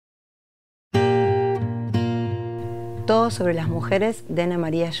Todo sobre las mujeres de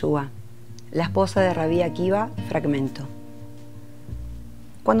María Shua, la esposa de Rabí Akiva, Fragmento.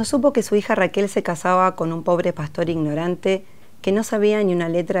 Cuando supo que su hija Raquel se casaba con un pobre pastor ignorante que no sabía ni una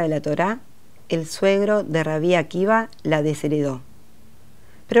letra de la Torá, el suegro de Rabí Akiva la desheredó.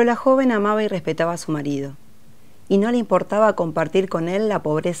 Pero la joven amaba y respetaba a su marido, y no le importaba compartir con él la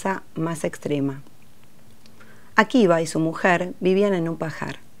pobreza más extrema. Akiva y su mujer vivían en un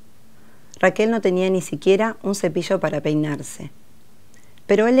pajar. Raquel no tenía ni siquiera un cepillo para peinarse,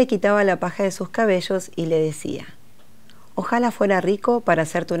 pero él le quitaba la paja de sus cabellos y le decía: «Ojalá fuera rico para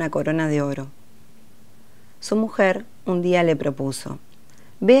hacerte una corona de oro». Su mujer un día le propuso: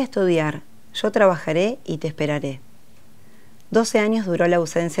 «Ve a estudiar, yo trabajaré y te esperaré». 12 años duró la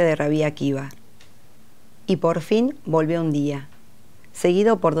ausencia de Rabí Akiva, y por fin volvió un día,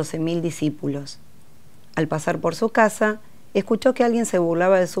 seguido por 12.000 discípulos. Al pasar por su casa, escuchó que alguien se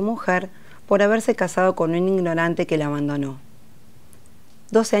burlaba de su mujer por haberse casado con un ignorante que la abandonó.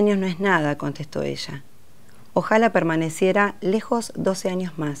 12 años no es nada, contestó ella. Ojalá permaneciera lejos 12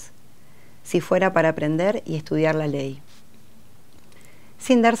 años más, si fuera para aprender y estudiar la ley.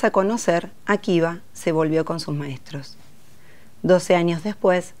 Sin darse a conocer, Akiva se volvió con sus maestros. 12 años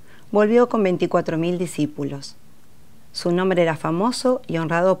después, volvió con 24.000 discípulos. Su nombre era famoso y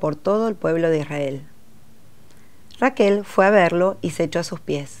honrado por todo el pueblo de Israel. Raquel fue a verlo y se echó a sus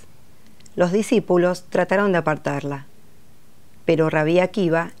pies. Los discípulos trataron de apartarla, pero Rabí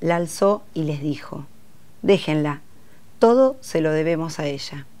Akiva la alzó y les dijo: «Déjenla, todo se lo debemos a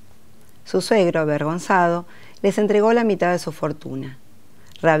ella». Su suegro, avergonzado, les entregó la mitad de su fortuna.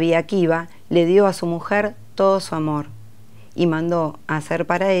 Rabí Akiva le dio a su mujer todo su amor y mandó a hacer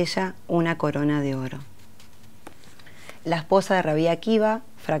para ella una corona de oro. La esposa de Rabí Akiva,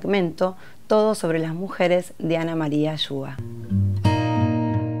 Fragmento, Todo sobre las mujeres de María Shua.